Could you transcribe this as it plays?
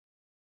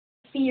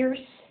fierce,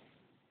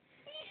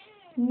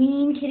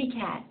 mean kitty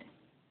cat.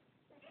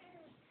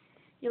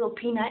 You little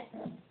peanut.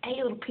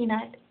 Hey, little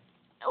peanut.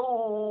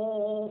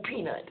 Oh,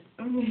 peanut.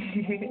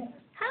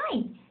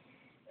 Hi.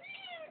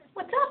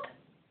 What's up?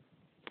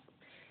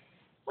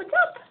 What's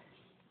up?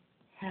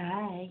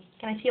 Hi.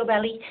 Can I see your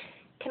belly?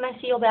 Can I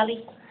see your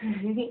belly?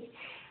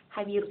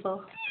 Hi,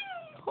 beautiful.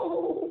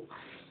 Oh.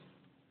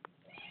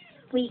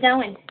 Where you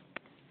going?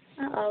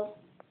 Uh-oh.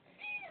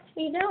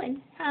 Where you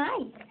going?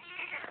 Hi.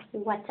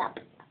 What's up?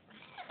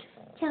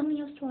 Tell me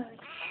your story.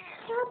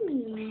 Tell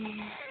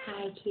me.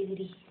 Hi,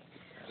 cutie.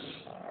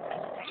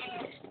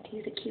 Cutest.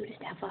 He's the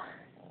cutest ever.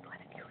 You're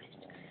the cutest.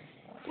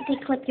 Did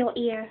they clip your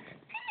ear?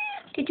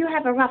 Did you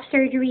have a rough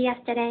surgery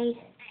yesterday?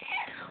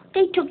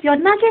 They took your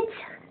nuggets.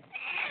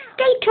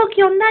 They took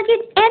your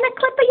nuggets and a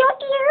clip of your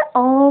ear.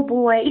 Oh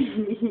boy.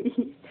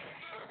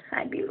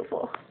 Hi,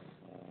 beautiful.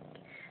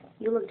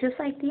 You look just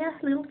like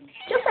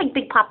just like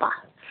Big Papa.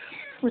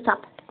 What's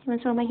up? You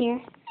want to smell my hair?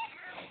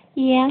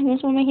 Yeah, you want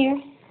to smell my hair?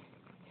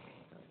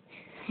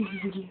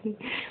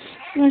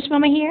 You want to smell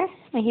my hair?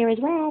 My hair is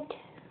wet.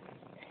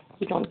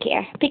 You don't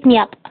care. Pick me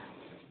up.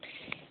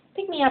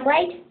 Pick me up,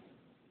 right?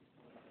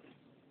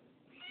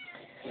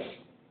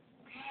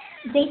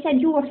 They said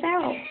you were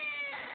feral.